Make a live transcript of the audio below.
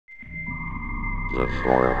The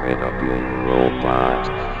formidable robot.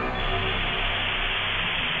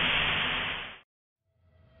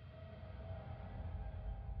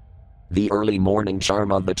 The early morning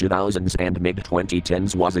charm of the 2000s and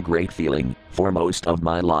mid-2010s was a great feeling for most of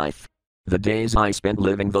my life. The days I spent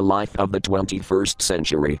living the life of the 21st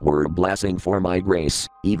century were a blessing for my grace,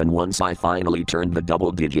 even once I finally turned the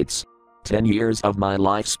double digits. 10 years of my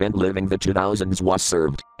life spent living the 2000s was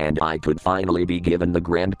served, and I could finally be given the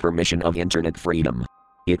grand permission of internet freedom.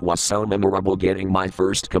 It was so memorable getting my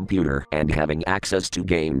first computer and having access to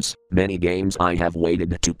games, many games I have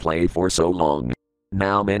waited to play for so long.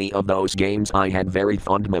 Now many of those games I had very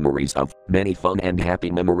fond memories of, many fun and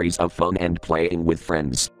happy memories of fun and playing with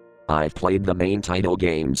friends. I've played the main title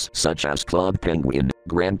games such as Club Penguin,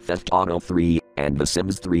 Grand Theft Auto 3, and The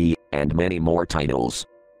Sims 3, and many more titles.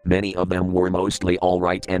 Many of them were mostly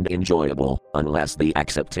alright and enjoyable, unless the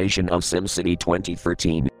acceptation of SimCity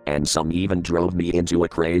 2013, and some even drove me into a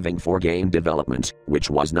craving for game development, which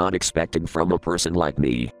was not expected from a person like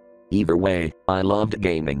me. Either way, I loved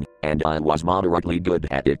gaming, and I was moderately good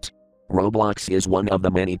at it. Roblox is one of the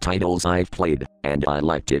many titles I've played, and I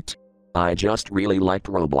liked it. I just really liked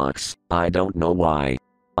Roblox, I don't know why.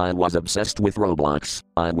 I was obsessed with Roblox.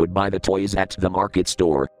 I would buy the toys at the market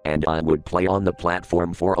store, and I would play on the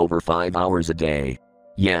platform for over 5 hours a day.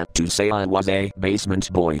 Yeah, to say I was a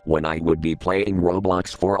basement boy when I would be playing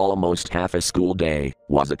Roblox for almost half a school day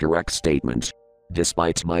was a correct statement.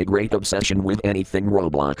 Despite my great obsession with anything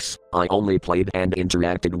Roblox, I only played and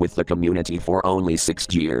interacted with the community for only 6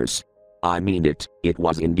 years. I mean it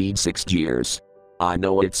was indeed 6 years. I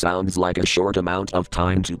know it sounds like a short amount of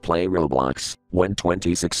time to play Roblox, when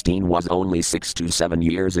 2016 was only 6 to 7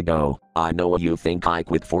 years ago. I know you think I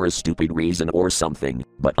quit for a stupid reason or something,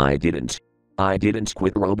 but I didn't. I didn't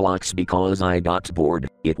quit Roblox because I got bored,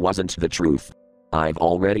 it wasn't the truth. I've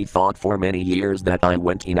already thought for many years that I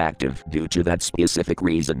went inactive due to that specific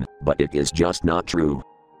reason, but it is just not true.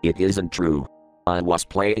 It isn't true. I was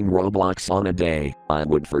playing Roblox on a day I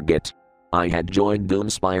would forget. I had joined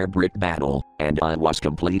Doomspire Brick Battle, and I was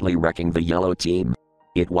completely wrecking the yellow team.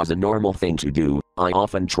 It was a normal thing to do. I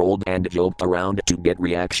often trolled and joked around to get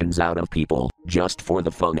reactions out of people, just for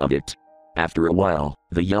the fun of it. After a while,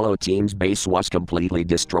 the yellow team's base was completely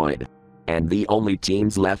destroyed. And the only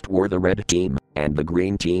teams left were the red team, and the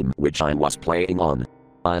green team which I was playing on.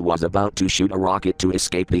 I was about to shoot a rocket to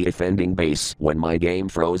escape the offending base when my game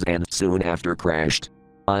froze and soon after crashed.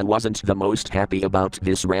 I wasn't the most happy about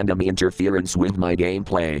this random interference with my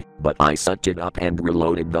gameplay, but I sucked it up and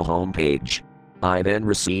reloaded the home page. I then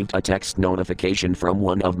received a text notification from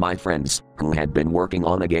one of my friends, who had been working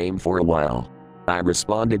on a game for a while. I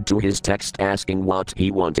responded to his text asking what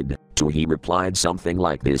he wanted, to he replied something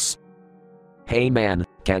like this. "Hey man,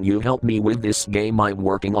 can you help me with this game I'm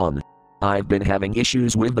working on? I've been having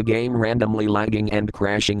issues with the game randomly lagging and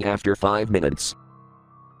crashing after 5 minutes."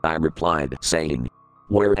 I replied saying,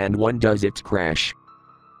 "Where and when does it crash?"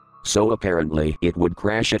 So apparently it would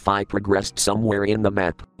crash if I progressed somewhere in the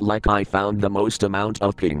map, like I found the most amount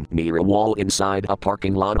of ping near a wall inside a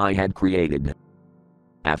parking lot I had created.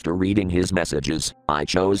 After reading his messages, I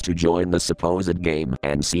chose to join the supposed game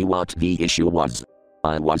and see what the issue was.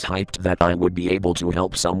 I was hyped that I would be able to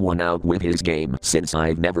help someone out with his game since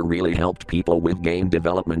I've never really helped people with game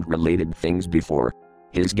development related things before.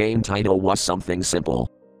 His game title was something simple.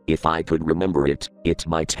 If I could remember it, it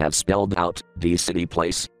might have spelled out "the city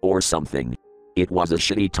place" or something. It was a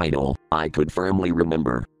shitty title I could firmly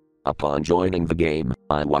remember. Upon joining the game,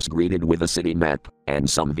 I was greeted with a city map and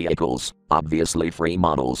some vehicles, obviously free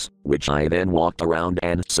models, which I then walked around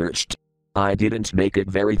and searched. I didn't make it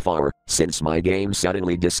very far, since my game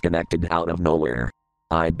suddenly disconnected out of nowhere.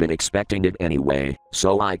 I'd been expecting it anyway,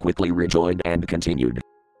 so I quickly rejoined and continued.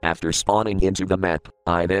 After spawning into the map,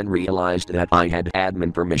 I then realized that I had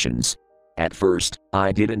admin permissions. At first,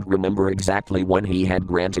 I didn't remember exactly when he had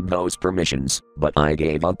granted those permissions, but I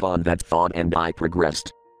gave up on that thought and I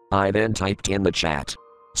progressed. I then typed in the chat,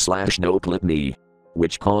 /noclip me,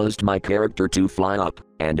 which caused my character to fly up,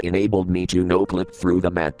 and enabled me to noclip through the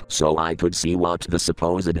map so I could see what the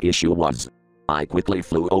supposed issue was. I quickly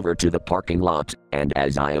flew over to the parking lot, and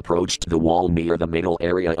as I approached the wall near the middle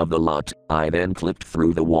area of the lot, I then clipped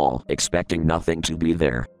through the wall, expecting nothing to be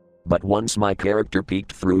there. But once my character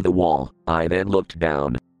peeked through the wall, I then looked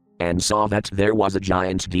down, and saw that there was a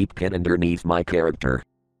giant deep pit underneath my character.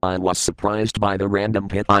 I was surprised by the random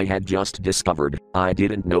pit I had just discovered. I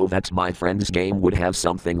didn't know that my friend's game would have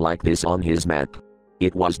something like this on his map.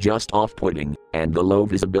 It was just off-putting, and the low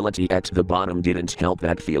visibility at the bottom didn't help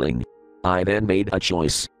that feeling. I then made a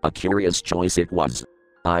choice, a curious choice it was.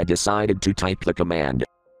 I decided to type the command,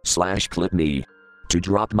 /clip me, to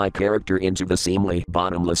drop my character into the seemingly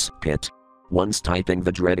bottomless pit. Once typing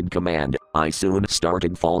the dreaded command, I soon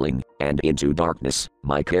started falling, and into darkness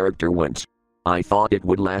my character went. I thought it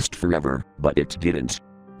would last forever, but it didn't.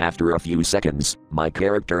 After a few seconds, my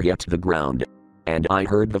character hit the ground. And I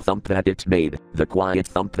heard the thump that it made, the quiet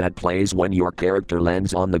thump that plays when your character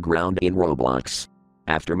lands on the ground in Roblox.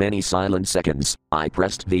 After many silent seconds, I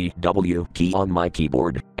pressed the W key on my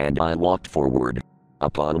keyboard, and I walked forward.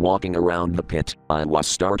 Upon walking around the pit, I was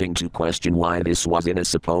starting to question why this was in a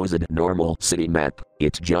supposed normal city map.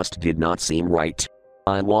 It just did not seem right.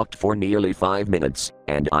 I walked for nearly 5 minutes,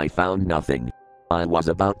 and I found nothing. I was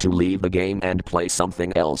about to leave the game and play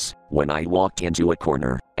something else, when I walked into a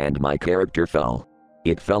corner, and my character fell.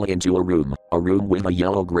 It fell into a room with a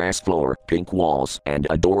yellow grass floor, pink walls, and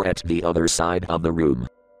a door at the other side of the room.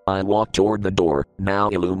 I walked toward the door, now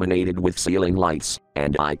illuminated with ceiling lights,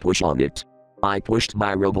 and I pushed on it. I pushed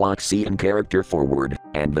my Robloxian character forward,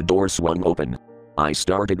 and the door swung open. I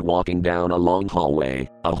started walking down a long hallway,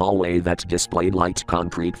 a hallway that displayed light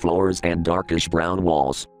concrete floors and darkish brown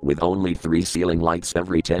walls, with only 3 ceiling lights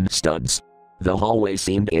every 10 studs. The hallway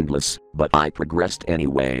seemed endless, but I progressed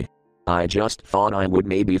anyway. I just thought I would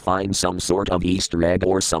maybe find some sort of Easter egg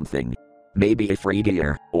or something. Maybe a free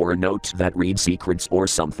gear, or a note that reads secrets or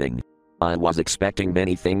something. I was expecting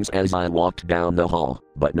many things as I walked down the hall,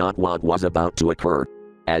 but not what was about to occur.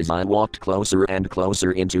 As I walked closer and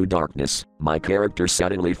closer into darkness, my character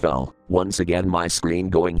suddenly fell, once again my screen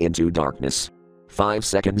going into darkness. 5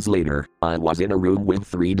 seconds later, I was in a room with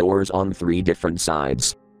 3 doors on 3 different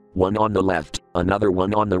sides. One on the left, another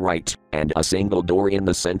one on the right, and a single door in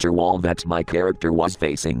the center wall that my character was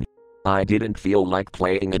facing. I didn't feel like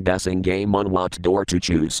playing a guessing game on what door to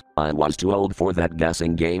choose. I was too old for that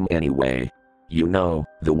guessing game anyway. You know,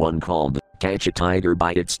 the one called Catch a Tiger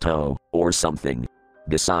by Its Toe, or something.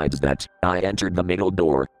 Besides that, I entered the middle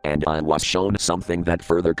door, and I was shown something that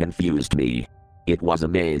further confused me. It was a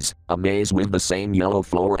maze with the same yellow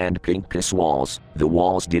floor and pinkish walls. The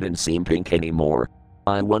walls didn't seem pink anymore.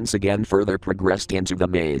 I once again further progressed into the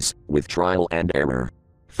maze, with trial and error,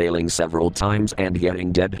 failing several times and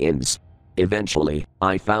getting dead ends. Eventually,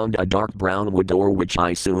 I found a dark brown wood door which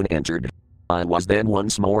I soon entered. I was then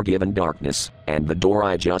once more given darkness, and the door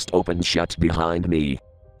I just opened shut behind me.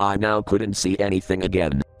 I now couldn't see anything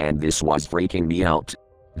again, and this was freaking me out.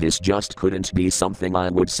 This just couldn't be something I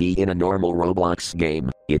would see in a normal Roblox game.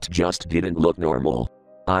 It just didn't look normal.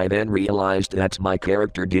 I then realized that my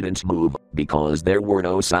character didn't move, because there were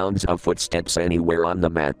no sounds of footsteps anywhere on the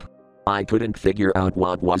map. I couldn't figure out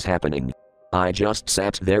what was happening. I just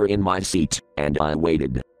sat there in my seat, and I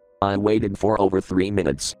waited. I waited for over 3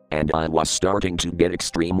 minutes, and I was starting to get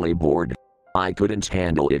extremely bored. I couldn't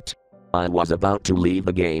handle it. I was about to leave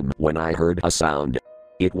the game when I heard a sound.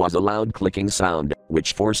 It was a loud clicking sound,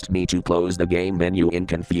 which forced me to close the game menu in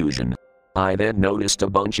confusion. I then noticed a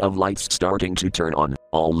bunch of lights starting to turn on,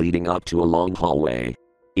 all leading up to a long hallway.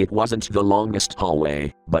 It wasn't the longest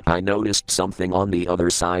hallway, but I noticed something on the other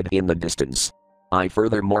side in the distance. I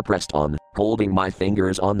furthermore pressed on, holding my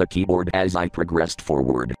fingers on the keyboard as I progressed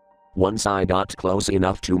forward. Once I got close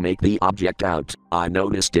enough to make the object out, I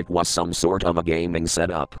noticed it was some sort of a gaming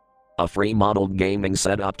setup. A free-modeled gaming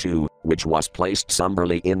setup too, which was placed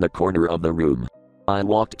somberly in the corner of the room. I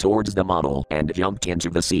walked towards the model and jumped into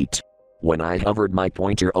the seat. When I hovered my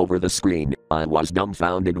pointer over the screen, I was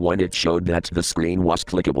dumbfounded when it showed that the screen was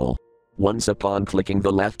clickable. Once upon clicking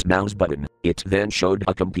the left mouse button, it then showed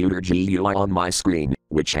a computer GUI on my screen,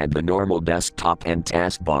 which had the normal desktop and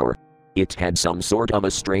taskbar. It had some sort of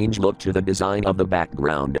a strange look to the design of the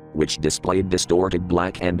background, which displayed distorted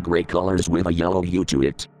black and gray colors with a yellow hue to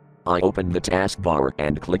it. I opened the taskbar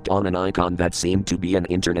and clicked on an icon that seemed to be an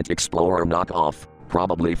Internet Explorer knockoff,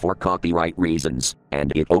 probably for copyright reasons,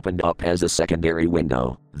 and it opened up as a secondary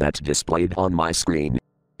window that displayed on my screen.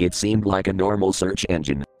 It seemed like a normal search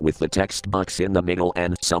engine, with the text box in the middle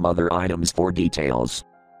and some other items for details.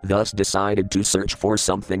 Thus decided to search for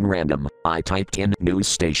something random. I typed in news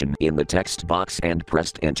station in the text box and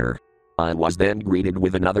pressed enter. I was then greeted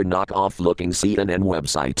with another knockoff-looking CNN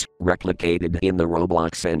website, replicated in the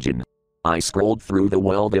Roblox engine. I scrolled through the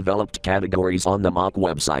well-developed categories on the mock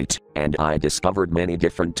website, and I discovered many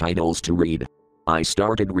different titles to read. I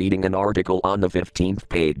started reading an article on the 15th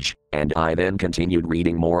page, and I then continued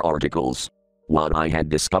reading more articles. What I had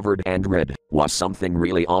discovered and read was something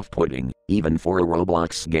really off-putting, even for a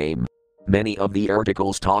Roblox game. Many of the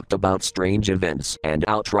articles talked about strange events and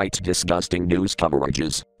outright disgusting news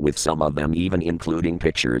coverages, with some of them even including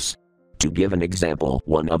pictures. To give an example,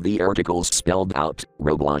 one of the articles spelled out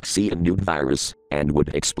Robloxian nude virus, and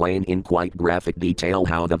would explain in quite graphic detail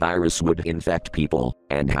how the virus would infect people,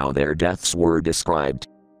 and how their deaths were described.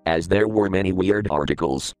 As there were many weird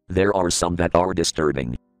articles, there are some that are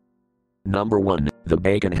disturbing. Number 1. The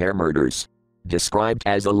Bacon Hair Murders. Described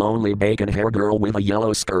as a lonely bacon hair girl with a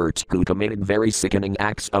yellow skirt who committed very sickening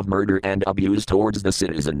acts of murder and abuse towards the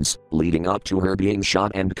citizens, leading up to her being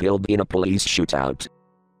shot and killed in a police shootout.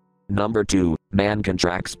 Number 2. Man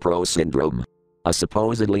contracts pro syndrome. A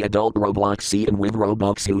supposedly adult Robloxian with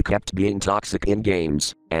Robux who kept being toxic in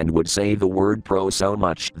games, and would say the word pro so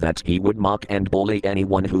much that he would mock and bully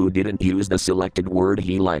anyone who didn't use the selected word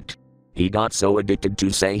he liked. He got so addicted to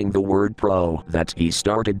saying the word pro that he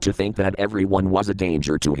started to think that everyone was a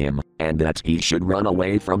danger to him, and that he should run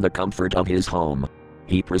away from the comfort of his home.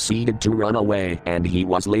 He proceeded to run away, and he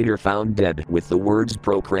was later found dead with the words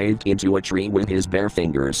pro craved into a tree with his bare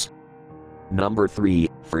fingers. Number 3.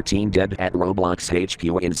 13 dead at Roblox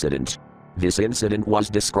HQ incident. This incident was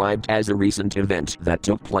described as a recent event that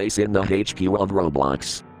took place in the HQ of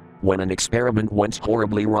Roblox, when an experiment went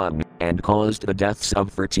horribly wrong, and caused the deaths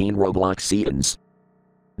of 13 Robloxians.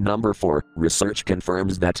 Number 4. Research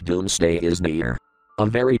confirms that doomsday is near. A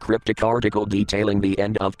very cryptic article detailing the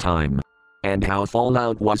end of time, and how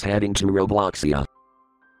Fallout was heading to Robloxia.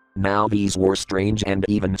 Now these were strange and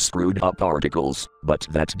even screwed up articles, but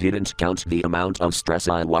that didn't count the amount of stress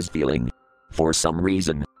I was feeling. For some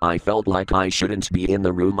reason, I felt like I shouldn't be in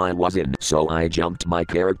the room I was in, so I jumped my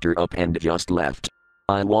character up and just left.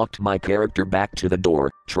 I walked my character back to the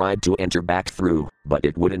door, tried to enter back through, but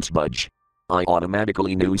it wouldn't budge. I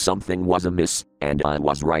automatically knew something was amiss, and I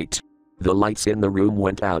was right. The lights in the room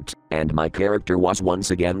went out, and my character was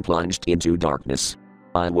once again plunged into darkness.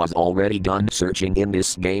 I was already done searching in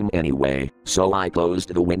this game anyway, so I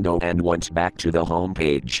closed the window and went back to the home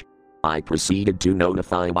page. I proceeded to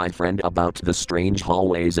notify my friend about the strange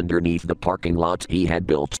hallways underneath the parking lot he had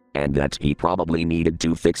built, and that he probably needed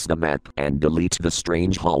to fix the map and delete the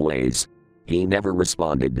strange hallways. He never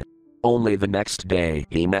responded. Only the next day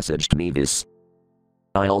he messaged me this: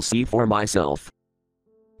 "I'll see for myself."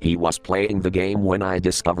 He was playing the game when I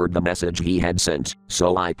discovered the message he had sent,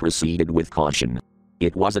 so I proceeded with caution.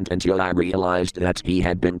 It wasn't until I realized that he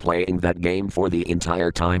had been playing that game for the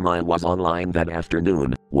entire time I was online that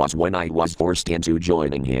afternoon, was when I was forced into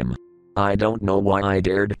joining him. I don't know why I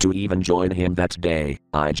dared to even join him that day,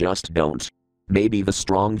 I just don't. Maybe the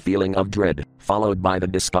strong feeling of dread, followed by the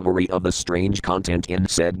discovery of the strange content in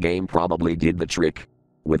said game, probably did the trick.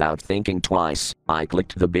 Without thinking twice, I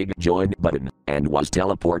clicked the big join button, and was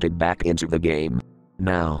teleported back into the game.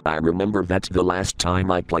 Now I remember that the last time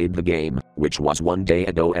I played the game, which was one day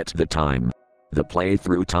ago at the time, the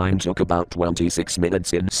playthrough time took about 26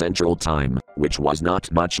 minutes in Central Time, which was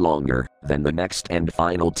not much longer than the next and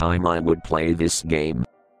final time I would play this game.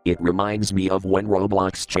 It reminds me of when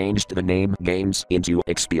Roblox changed the name games into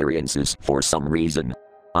experiences for some reason.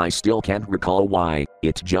 I still can't recall why,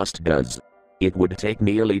 it just does. It would take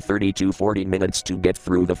nearly 30 to 40 minutes to get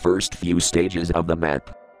through the first few stages of the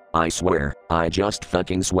map. I swear, I just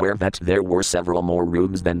fucking swear that there were several more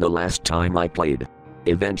rooms than the last time I played.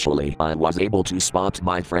 Eventually I was able to spot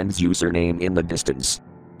my friend's username in the distance.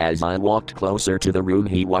 As I walked closer to the room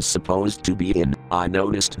he was supposed to be in, I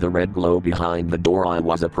noticed the red glow behind the door I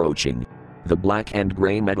was approaching. The black and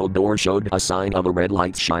gray metal door showed a sign of a red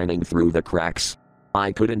light shining through the cracks.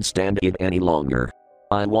 I couldn't stand it any longer.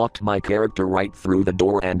 I walked my character right through the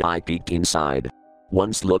door and I peeked inside.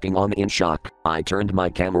 Once looking on in shock, I turned my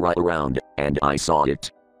camera around, and I saw it.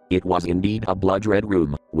 It was indeed a blood red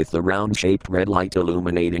room, with the round-shaped red light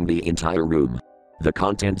illuminating the entire room. The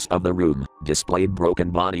contents of the room displayed broken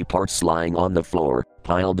body parts lying on the floor,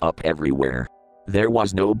 piled up everywhere. There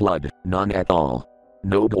was no blood, none at all.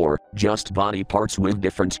 No gore, just body parts with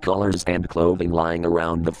different colors and clothing lying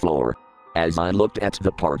around the floor. As I looked at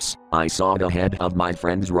the parts, I saw the head of my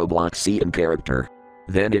friend's Robloxian character.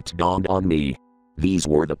 Then it dawned on me. These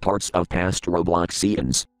were the parts of past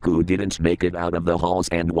Robloxians, who didn't make it out of the halls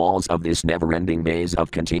and walls of this never-ending maze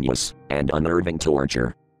of continuous and unnerving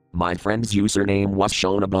torture. My friend's username was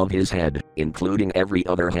shown above his head, including every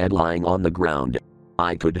other head lying on the ground.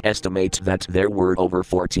 I could estimate that there were over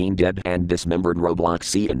 14 dead and dismembered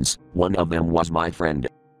Robloxians. One of them was my friend.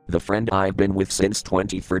 The friend I've been with since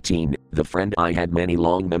 2013, the friend I had many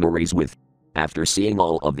long memories with. After seeing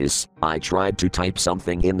all of this, I tried to type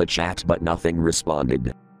something in the chat but nothing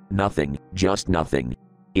responded. Nothing, just nothing.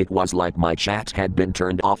 It was like my chat had been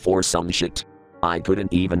turned off or some shit. I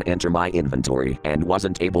couldn't even enter my inventory and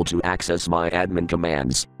wasn't able to access my admin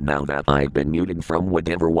commands, now that I've been muted from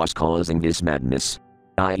whatever was causing this madness.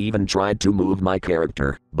 I even tried to move my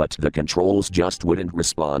character, but the controls just wouldn't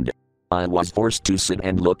respond. I was forced to sit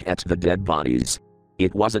and look at the dead bodies.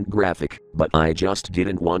 It wasn't graphic, but I just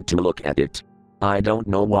didn't want to look at it. I don't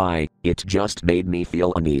know why, it just made me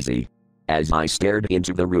feel uneasy. As I stared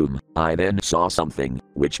into the room, I then saw something,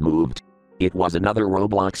 which moved. It was another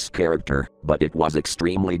Roblox character, but it was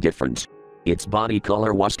extremely different. Its body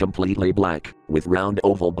color was completely black, with round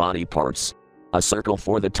oval body parts. A circle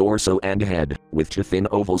for the torso and head, with two thin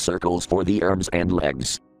oval circles for the arms and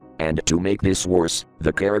legs. And to make this worse,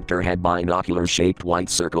 the character had binocular-shaped white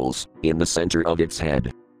circles in the center of its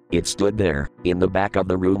head. It stood there, in the back of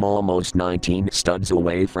the room almost 19 studs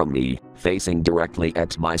away from me, facing directly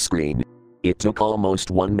at my screen. It took almost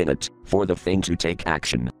 1 minute for the thing to take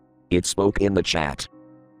action. It spoke in the chat.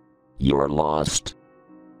 "You're lost."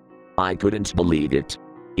 I couldn't believe it.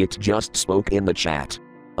 It just spoke in the chat.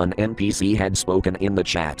 An NPC had spoken in the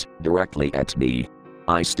chat, directly at me.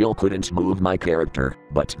 I still couldn't move my character,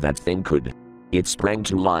 but that thing could. It sprang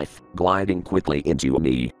to life, gliding quickly into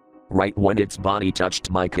me. Right when its body touched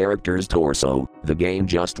my character's torso, the game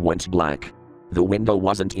just went black. The window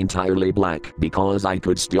wasn't entirely black because I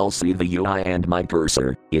could still see the UI and my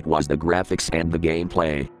cursor, it was the graphics and the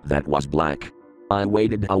gameplay that was black. I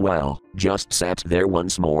waited a while, just sat there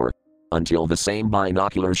once more. Until the same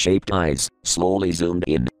binocular-shaped eyes slowly zoomed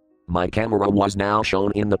in. My camera was now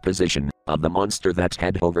shown in the position of the monster that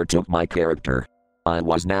had overtook my character. I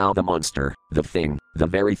was now the monster, the thing, the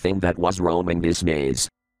very thing that was roaming this maze.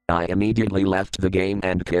 I immediately left the game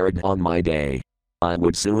and carried on my day. I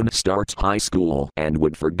would soon start high school and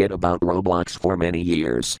would forget about Roblox for many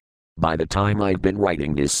years. By the time I've been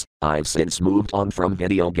writing this, I've since moved on from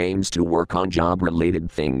video games to work on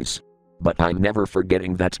job-related things. But I'm never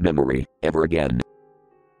forgetting that memory, ever again.